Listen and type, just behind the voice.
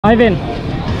Ivan,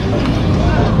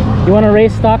 you want to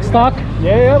race stock?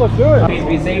 Yeah, let's do it. Please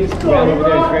be safe. The ground over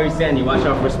there is very sandy. Watch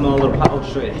out for a small little pothole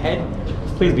straight ahead.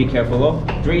 Please be careful though.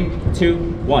 3, 2,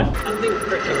 1.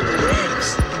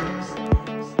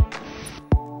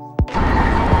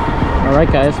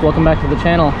 Alright guys, welcome back to the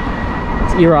channel.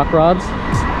 It's Erock Rodz,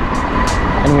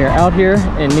 and we are out here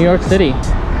in New York City.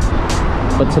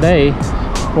 But today,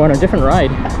 we're on a different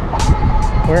ride.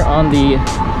 We're on the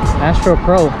Astro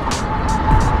Pro,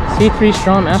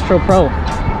 C3Strom Astro Pro.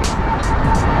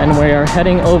 And we are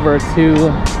heading over to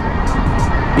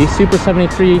the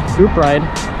Super73 GroupRide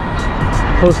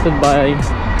hosted by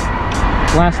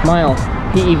Last Mile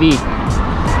PEV.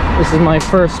 This is my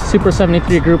first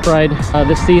Super73 GroupRide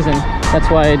this season. That's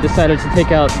why I decided to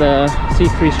take out the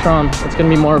C3Strom. It's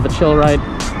going to be more of a chill ride.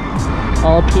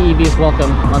 All PEVs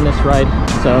welcome on this ride,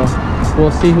 so we'll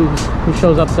see who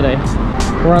shows up today.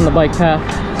 We're on the bike path,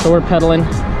 so we're pedaling.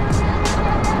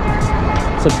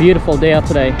 It's a beautiful day out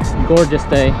today, gorgeous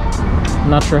day. I'm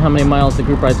not sure how many miles the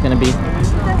group ride's going to be,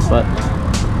 but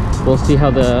we'll see how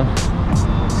the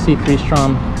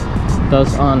C3Strom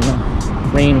does on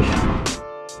range.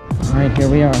 All right, here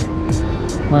we are,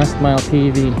 Last Mile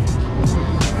PEV.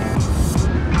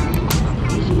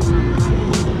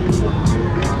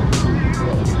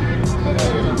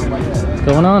 What's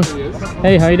going on?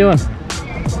 Hey, how you doing?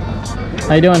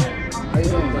 How you doing?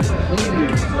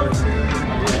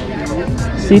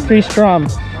 C3Strom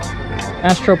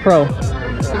Astro Pro,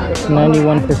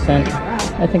 91%.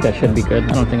 I think that should be good.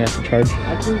 I don't think I have to charge.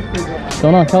 What's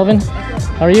going on, Kelvin?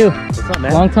 How are you? What's up,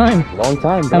 man? Long time. Long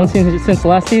time, bro. Haven't seen you since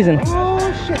last season.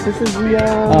 Oh shit, this is the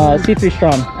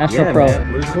C3Strom Astro Pro.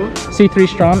 Man. What is it called?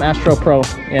 C3Strom Astro Pro.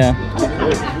 Yeah.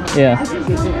 Yeah.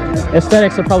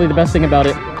 Aesthetics are probably the best thing about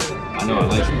it. I know, I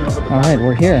like it. All right,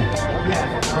 we're here.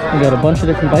 We got a bunch of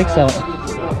different bikes out.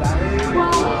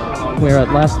 We're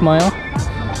at Last Mile.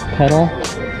 Pedal.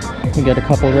 We got a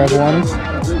couple Rev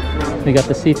 1s. We got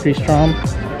the C3Strom.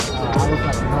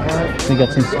 We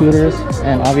got some scooters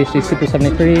and obviously Super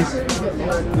 73s.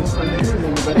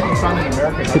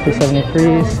 Super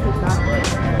 73s.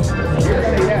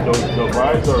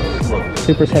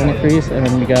 Super 73s, and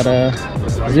then we got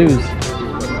zoos.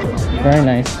 Very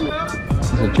nice.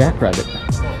 This is a jackrabbit.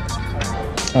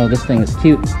 Oh, this thing is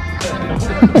cute.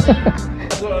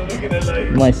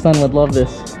 My son would love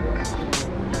this.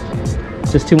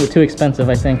 Just too expensive,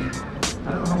 I think.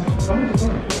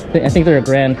 I think they're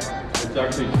 $1,000. It's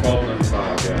actually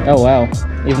 $12.95, yeah. Oh wow,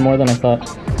 even more than I thought.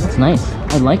 It's nice.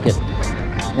 I like it.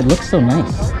 It looks so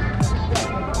nice.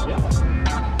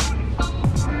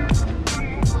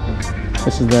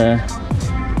 This is the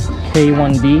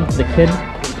K1D, the kid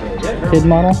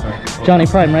model. Johnny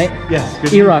Prime, right? Yes.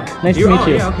 Erock, nice to meet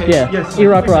you. Yeah, okay. Yeah, Yes,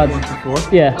 Erock I've Rodz. been before.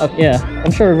 Yeah, yeah.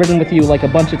 I'm sure I've ridden with you like a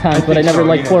bunch of times, but I never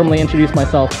like formally introduced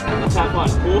myself. Let's have fun,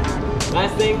 cool?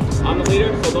 Last thing, I'm the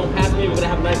leader, so don't pass me. We're gonna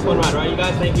have a nice fun ride, alright, you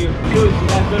guys? Thank you. You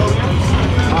guys good over here?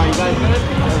 Alright, you guys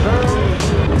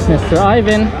good? Mr.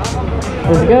 Ivan,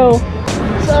 let's go.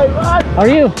 How are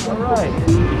you?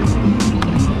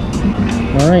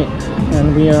 All right,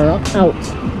 and we are out.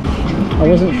 I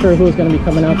wasn't sure who was going to be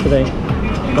coming out today,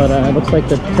 but it looks like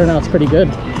the turnout's pretty good.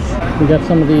 We got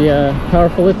some of the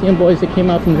powerful Lithium boys that came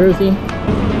out from Jersey.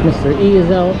 Mr. E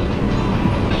is out.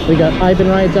 We got Ivan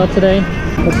rides out today.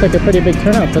 Looks like a pretty big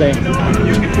turnout today.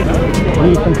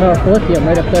 E from Powerful Lithium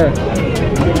right up there.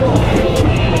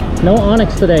 No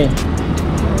ONYX today.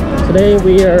 Today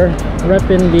we are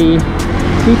repping the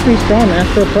C3Strom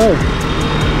Astro Pro.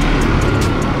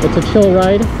 It's a chill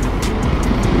ride,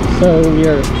 so we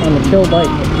are on the chill bike.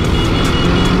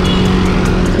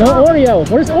 No Oreo!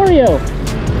 Where's Oreo?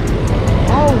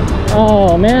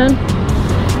 Oh man.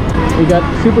 We got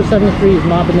Super 73s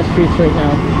mopping the streets right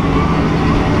now.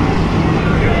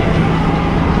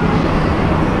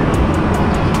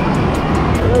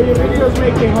 Your video's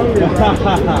making hungry.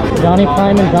 Johnny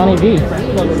Prime and Johnny V.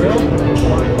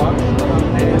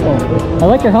 Oh, I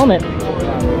like your helmet.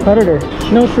 Predator.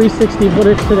 No 360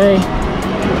 footage today.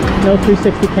 No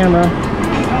 360 camera.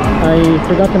 I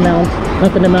forgot to mount.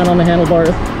 Nothing to mount on the handlebars.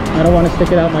 I don't want to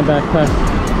stick it out my backpack.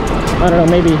 I don't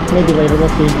know, maybe later, we'll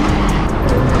see.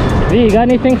 V, you got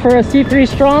anything for a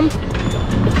C3Strom?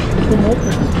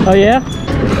 Oh yeah?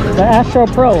 The Astro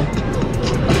Pro.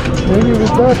 Maybe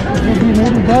with that, maybe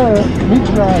better each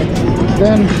ride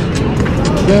than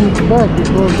back,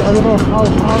 because I don't know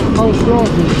how strong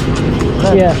it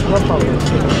is. Yeah.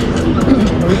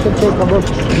 We can take a look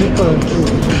deeper and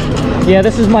see. Yeah,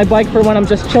 this is my bike for when I'm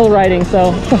just chill riding,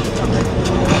 so.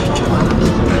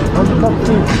 On the top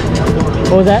seat.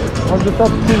 What was that? On the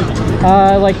top seat.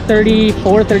 Like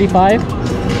 34, 35.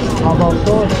 How about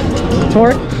torque?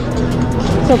 Torque?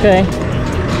 okay.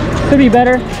 Could be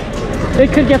better.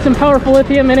 It could get some powerful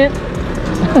lithium in it.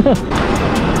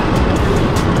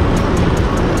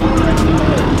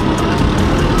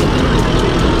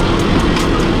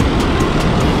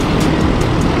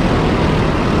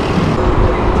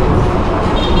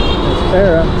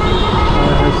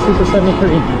 There's Super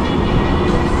 73.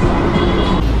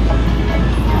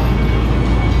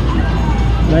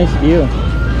 Nice view.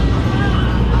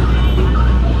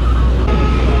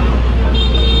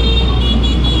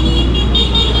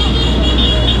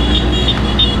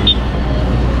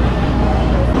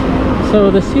 So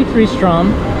the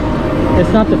C3Strom,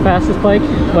 it's not the fastest bike,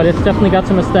 but it's definitely got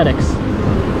some aesthetics.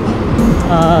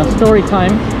 Story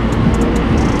time.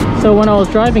 So when I was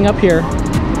driving up here,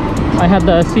 I had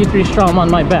the C3Strom on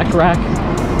my back rack,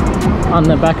 on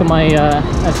the back of my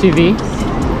SUV,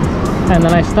 and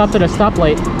then I stopped at a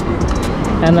stoplight,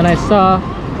 and then I saw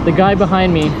the guy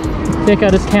behind me take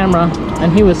out his camera,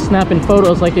 and he was snapping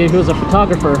photos like he was a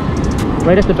photographer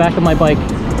right at the back of my bike,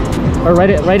 or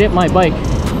right at my bike.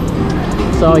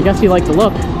 So I guess he liked the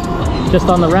look just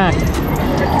on the rack.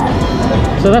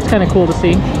 So that's kind of cool to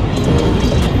see.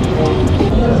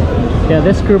 Yeah,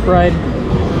 this group ride,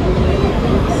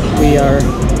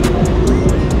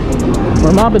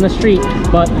 we're mobbing the street,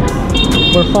 but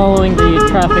we're following the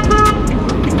traffic.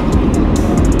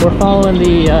 We're following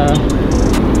the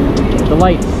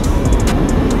lights.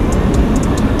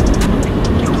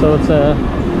 So it's a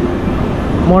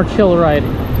more chill ride.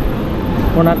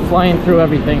 We're not flying through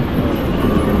everything.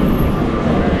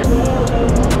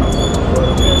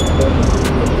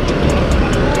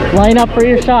 Line up for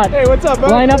your shot. Hey, what's up, man?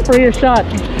 Line up for your shot.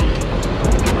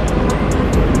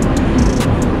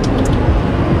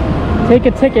 Take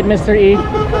a ticket, Mr. E. You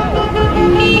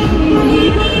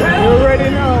already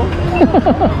know.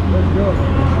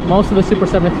 Most of the Super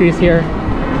 73s here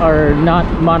are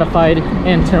not modified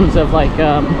in terms of like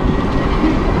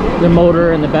the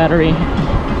motor and the battery.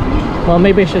 Well,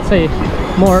 maybe I should say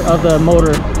more of the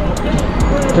motor.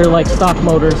 They're like stock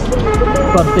motors,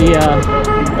 but the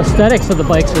aesthetics of the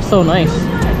bikes are so nice.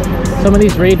 Some of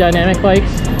these Ray dynamic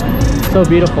bikes, so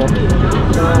beautiful.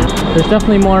 There's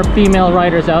definitely more female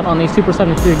riders out on these Super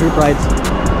 73 group rides.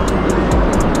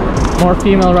 More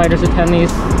female riders attend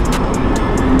these,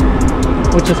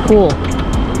 which is cool.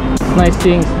 It's nice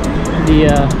seeing the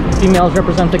females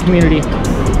represent the community.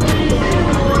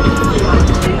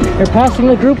 You're passing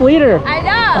the group leader. I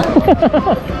know.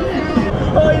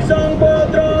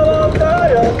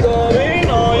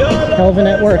 Kelvin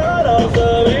at work.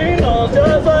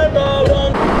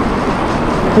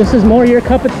 This is more your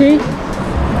cup of tea?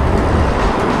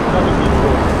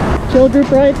 Chill group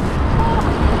ride?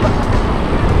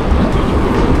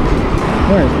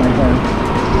 Where is my horn?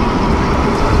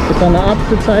 It's on the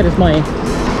opposite side as my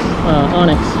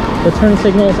ONYX. The turn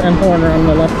signals and horn are on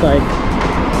the left side.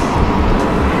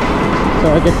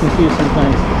 So I get confused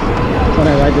sometimes when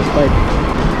I ride this bike.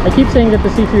 I keep saying that the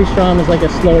C3Strom is like a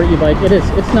slower e-bike. It is.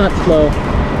 It's not slow.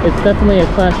 It's definitely a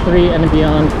class 3 and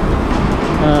beyond.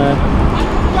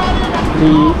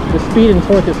 The speed and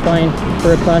torque is fine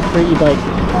for a class 3 e-bike.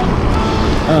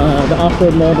 The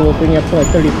off-road mode will bring you up to like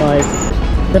 35.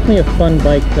 Definitely a fun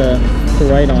bike to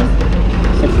ride on.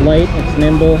 It's light, it's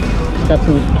nimble, it's got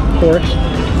some torque,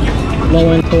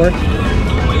 low end torque.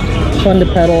 It's fun to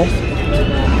pedal.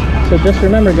 So just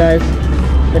remember, guys,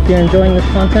 if you're enjoying this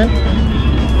content,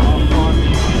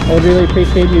 I would really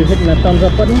appreciate you hitting that thumbs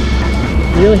up button.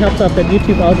 It really helps out that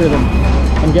YouTube algorithm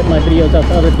and get my videos out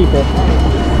to other people.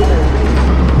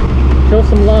 Show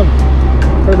some love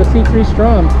for the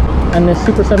C3Strom and this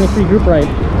Super 73 group ride.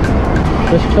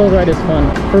 This chill ride is fun.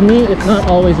 For me, it's not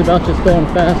always about just going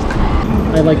fast.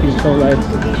 I like these chill rides.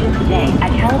 Today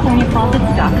at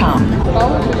CaliforniaProfits.com.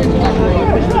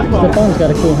 Stefan's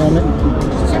got a cool helmet.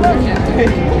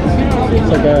 It's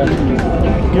like a...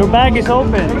 Your bag is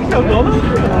open.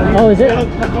 Oh, is it?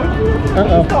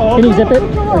 Uh-oh. Can you zip it?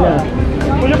 Or no?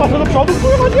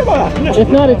 If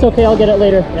not, it's okay. I'll get it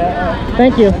later.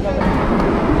 Thank you.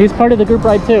 He's part of the group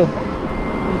ride too.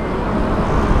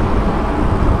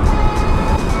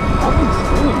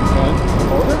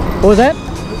 What was that?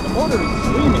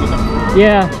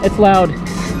 Yeah, it's loud.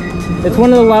 It's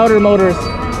one of the louder motors.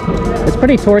 It's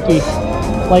pretty torquey,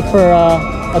 like for a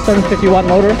 750 watt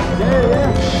motor.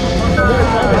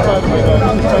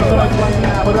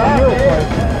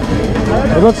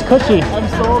 It looks cushy.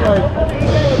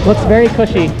 Looks very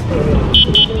cushy.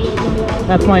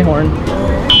 That's my horn.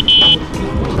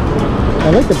 I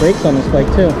like the brakes on this bike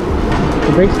too.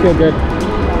 The brakes feel good.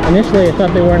 Initially I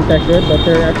thought they weren't that good, but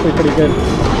they're actually pretty good.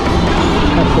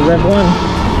 That's the Rev 1.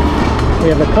 We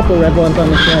have a couple Rev 1s on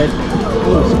this ride.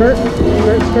 Skirt,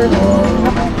 skirt, skirt.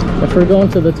 If we're going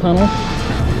to the tunnel,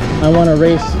 I want to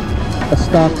race a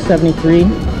stock 73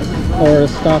 or a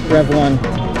stock Rev 1.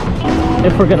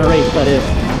 If we're gonna race, that is.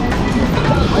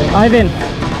 Ivan,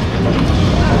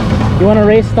 you want to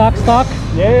race stock?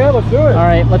 Yeah, let's do it. All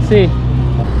right, let's see.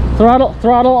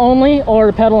 Throttle only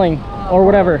or pedaling or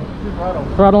whatever.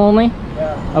 Throttle only.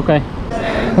 Yeah. Okay,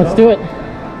 let's do it.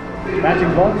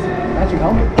 Matching gloves, matching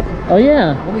helmet. Oh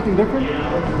yeah. Anything different?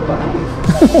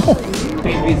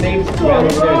 Please be safe. The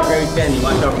ground over there is very sandy.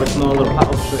 Watch out for small little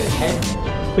pop-ups to his head.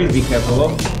 Please be careful.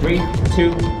 3,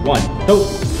 2, 1, go.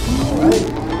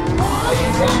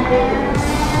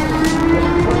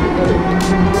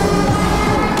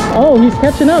 Oh, he's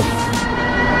catching up.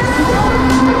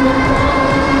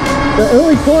 The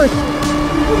early torque.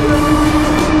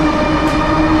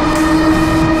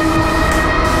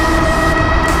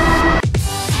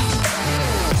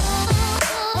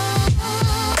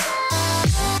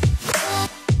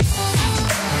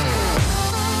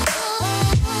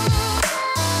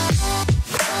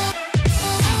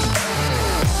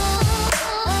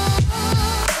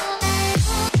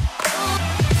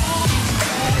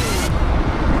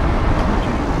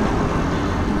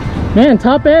 Man,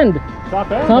 top end.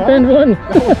 Top end won.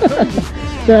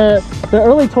 the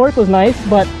early torque was nice,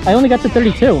 but I only got to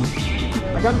 32.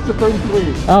 I got it to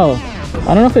 33. Oh,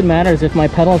 I don't know if it matters if my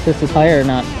pedal assist is higher or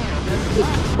not.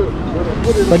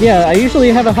 But yeah, I usually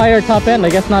have a higher top end. I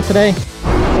guess not today.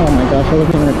 Oh my gosh, I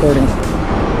wasn't even recording.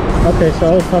 Okay,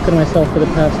 so I was talking to myself for the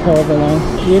past however long.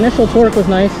 The initial torque was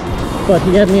nice, but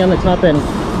he had me on the top end.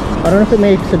 I don't know if it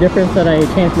makes a difference that I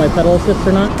changed my pedal assist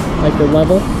or not, like the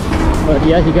level. But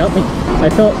yeah, he got me. I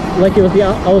felt like it was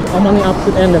I'm on the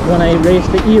opposite end of when I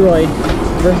raced the Ooyy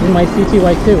versus my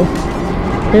CTY2.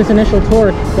 His initial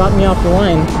torque got me off the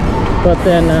line, but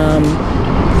then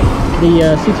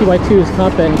the CTY2's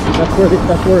top end, that's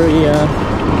where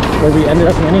we ended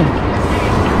up winning.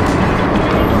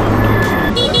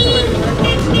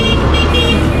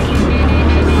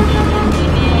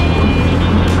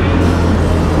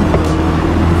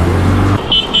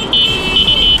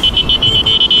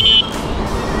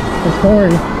 This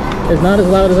horn is not as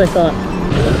loud as I thought.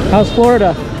 How's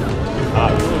Florida?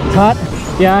 Hot. It's hot?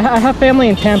 Yeah, I have family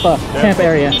in Tampa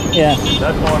area. Yeah.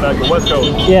 That's on the West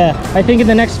Coast. Yeah, I think in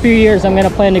the next few years I'm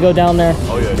gonna plan to go down there.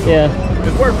 Oh yeah. Yeah.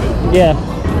 It's worth it. Yeah.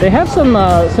 They have some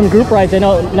group rides I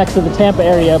know next to the Tampa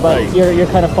area, but Nice. you're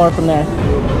kind of far from there.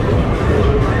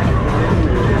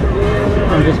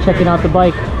 I'm just checking out the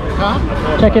bike. Huh?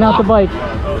 Checking out the bike.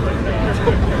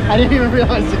 I didn't even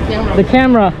realize the camera. The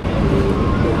camera.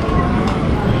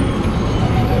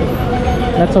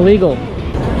 That's illegal.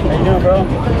 How you doing, bro?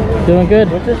 Doing good.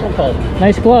 What's this one called?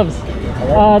 Nice gloves.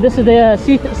 This is the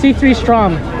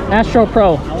C3Strom Astro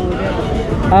Pro. How long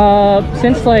was it?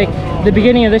 Since like the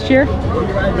beginning of this year. What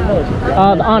you riding the most? The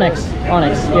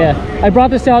ONYX. Yeah. I brought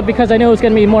this out because I knew it was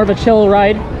going to be more of a chill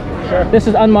ride. Sure. This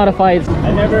is unmodified.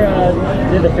 I never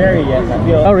did the ferry yet. I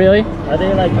feel. Oh really? Are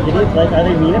they like are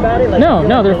they mean about it? Like,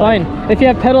 No, they're fine. If you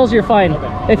have pedals, you're fine.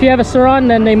 Okay. If you have a Suron,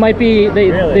 then they might be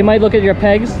they might look at your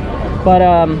pegs. But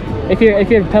if you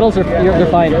have pedals, they're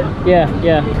fine.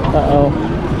 Yeah. Uh-oh.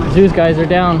 Zoo's guys are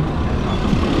down.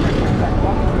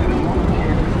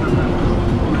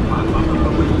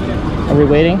 Are we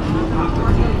waiting?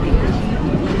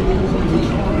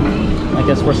 I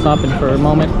guess we're stopping for a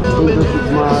moment. This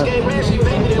is my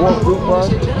fourth group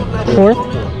ride. Fourth?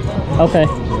 Okay. I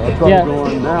started Yeah.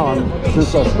 going now.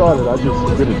 Since I started, I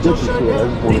just get addicted to it. I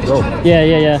just want to go.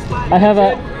 Yeah.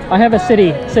 I have a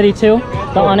City 2,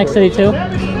 the ONYX City 2.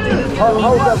 How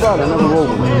was that ride? I never rode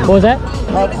one. What was that?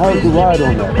 How was the ride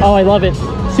on that? Oh, I love it.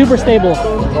 Super stable.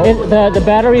 The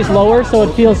battery's lower, so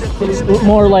it feels it's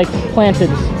more like planted.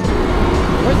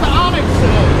 Where's the ONYX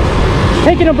today?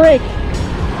 Taking a break.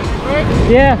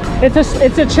 Yeah,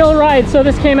 it's a chill ride, so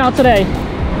this came out today.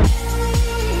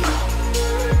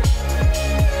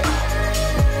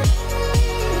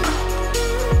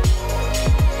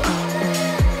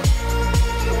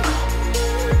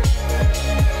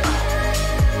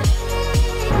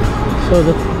 So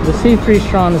the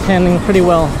C3Strom is handling pretty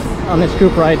well on this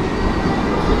group ride.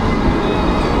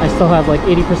 I still have like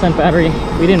 80% battery.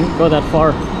 We didn't go that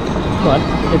far, but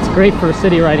it's great for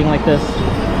city riding like this.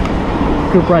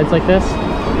 Group rides like this.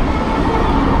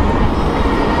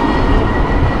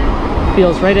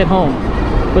 Feels right at home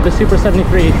with the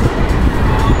Super73.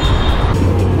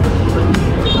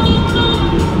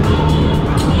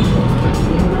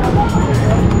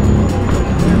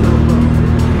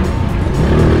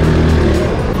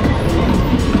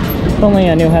 If only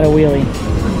I knew how to wheelie.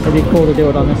 It'd be cool to do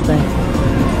it on this thing.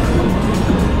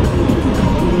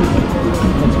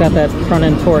 Let's got that front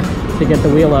end torque to get the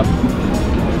wheel up.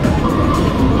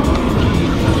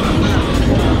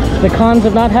 The cons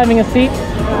of not having a seat.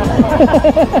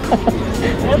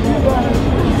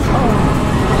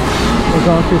 We're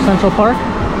going through Central Park.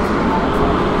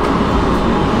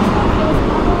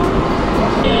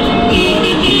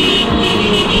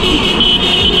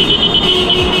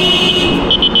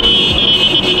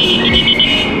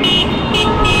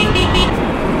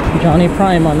 Johnny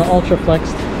Prime on the Ultra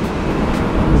Flexed.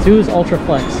 Zoo's Ultra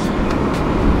Flex.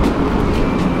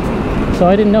 So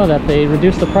I didn't know that they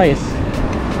reduced the price.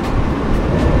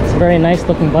 It's a very nice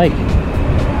looking bike.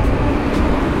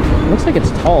 It looks like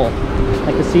it's tall.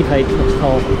 Like the seat height looks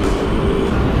tall.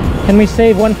 Can we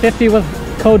save $150 with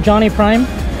code Johnny Prime?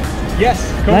 Yes,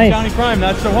 code Nice. Johnny Prime.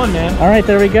 That's the one, man. All right,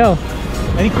 there we go.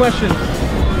 Any questions?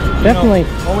 Definitely. You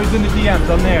know, always in the DMs.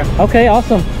 I'm there. Okay,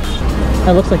 awesome.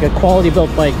 That looks like a quality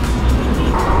built bike.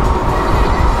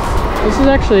 This is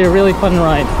actually a really fun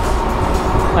ride.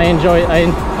 I enjoy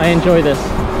this.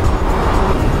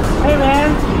 Hey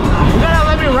man, you gotta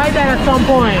let me ride that at some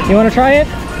point. You want to try it?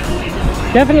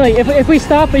 Definitely. If we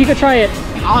stop, you could try it.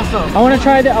 Awesome. I want to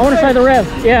try the rev.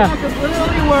 Yeah. Because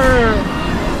literally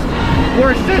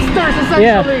we're sisters essentially.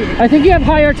 Yeah. I think you have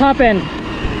higher top end.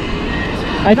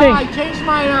 I think. I changed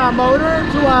my motor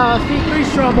to a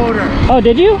C3Strom motor. Oh,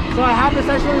 did you? So I have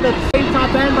essentially the same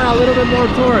top end but a little bit more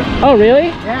torque. Oh,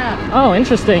 really? Yeah. Oh,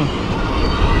 interesting.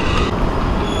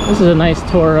 This is a nice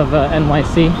tour of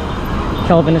NYC.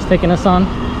 Kelvin is taking us on.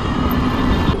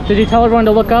 Did you tell everyone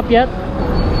to look up yet?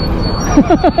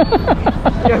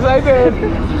 Yes, I did.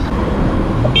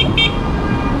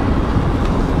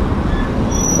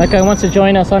 That guy wants to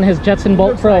join us on his Jetson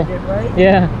Bolt Pro. Like it, right?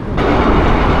 Yeah.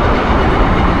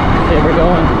 Okay, we're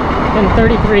going in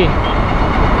 33.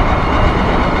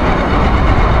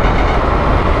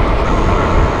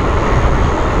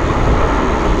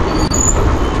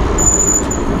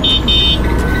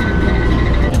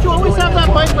 Did you always have that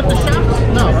bike with the shafts?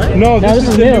 No, right? No, No, this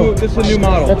is new. This is a new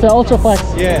model. That's an Ultra Flex.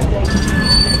 Yeah.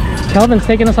 Kelvin's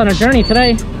taking us on a journey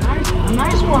today.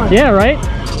 Nice one. Yeah, right?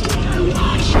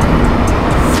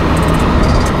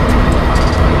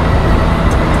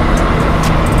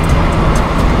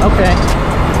 Okay.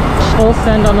 Full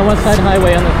send on the West Side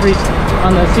Highway on the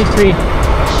C3.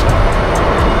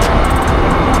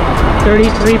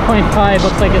 33.5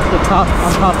 looks like it's the top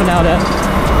I'm topping out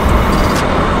at.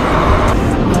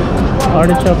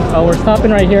 Artichoke. Oh, we're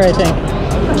stopping right here, I think.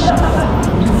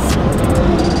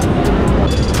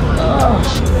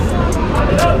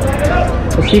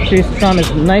 The C3Strom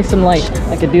is nice and light.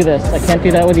 I could do this. I can't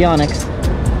do that with the ONYX.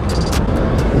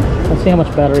 Let's see how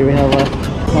much battery we have left.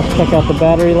 Let's check out the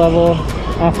battery level.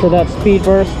 After that speed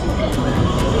burst,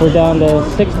 we're down to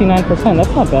 69%. That's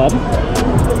not bad.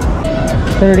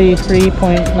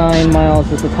 33.9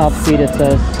 miles is the top speed, it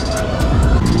says.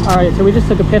 Alright, so we just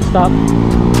took a pit stop.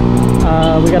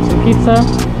 We got some pizza.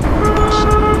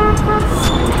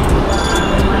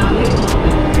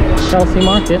 Chelsea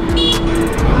Market.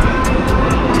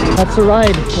 That's the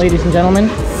ride, ladies and gentlemen.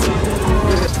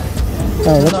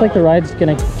 Oh, looks like the ride's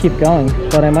gonna keep going,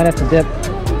 but I might have to dip.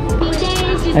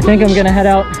 I think I'm gonna head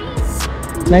out.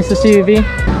 Nice to see you, V.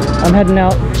 I'm heading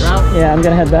out. Yeah, I'm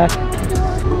gonna head back.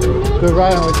 Good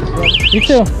ride on with you. You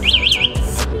too.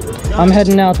 I'm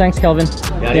heading out. Thanks, Kelvin.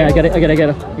 Yeah, I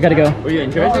gotta go. Were you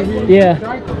in Jersey? Yeah.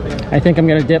 I think I'm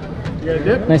gonna dip. You gotta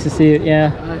dip? Nice to see you.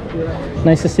 Yeah.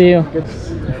 Nice to see you.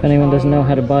 If anyone doesn't know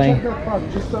how to buy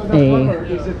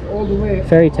a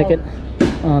ferry ticket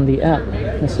on the app,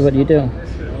 this is what you do.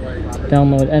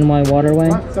 Download NY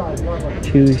Waterway,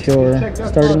 choose your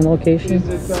starting location,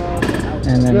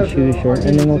 and then choose your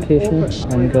ending location.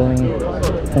 I'm going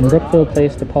from Brookfield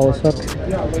Place to Paulus Hook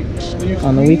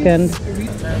on the weekend.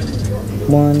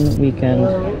 1 weekend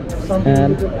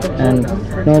ad, and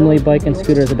normally bike and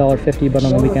scooter is $1.50, but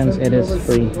on the weekends it is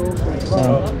free.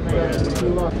 So,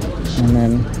 and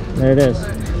then there it is.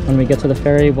 When we get to the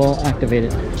ferry, we'll activate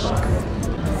it.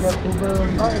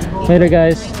 Later,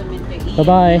 guys.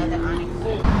 Bye-bye.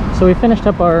 So we finished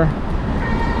up our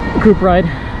group ride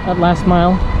at Last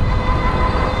Mile.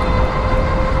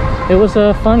 It was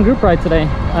a fun group ride today.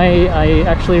 I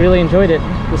actually really enjoyed it.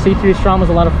 The C3Strom was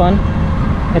a lot of fun.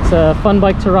 It's a fun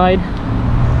bike to ride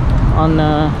on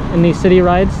in these city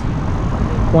rides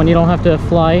when you don't have to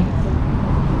fly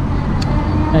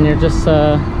and you're just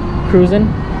cruising.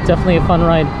 Definitely a fun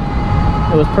ride.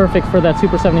 It was perfect for that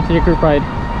Super73 group ride.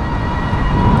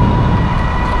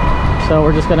 So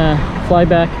we're just gonna fly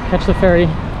back, catch the ferry,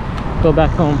 go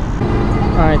back home.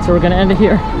 Alright, so we're gonna end it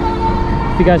here.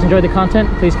 If you guys enjoyed the content,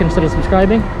 please consider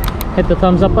subscribing. Hit the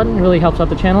thumbs up button, it really helps out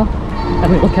the channel.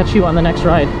 And we will catch you on the next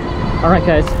ride. All right,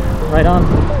 guys, right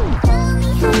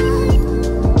on.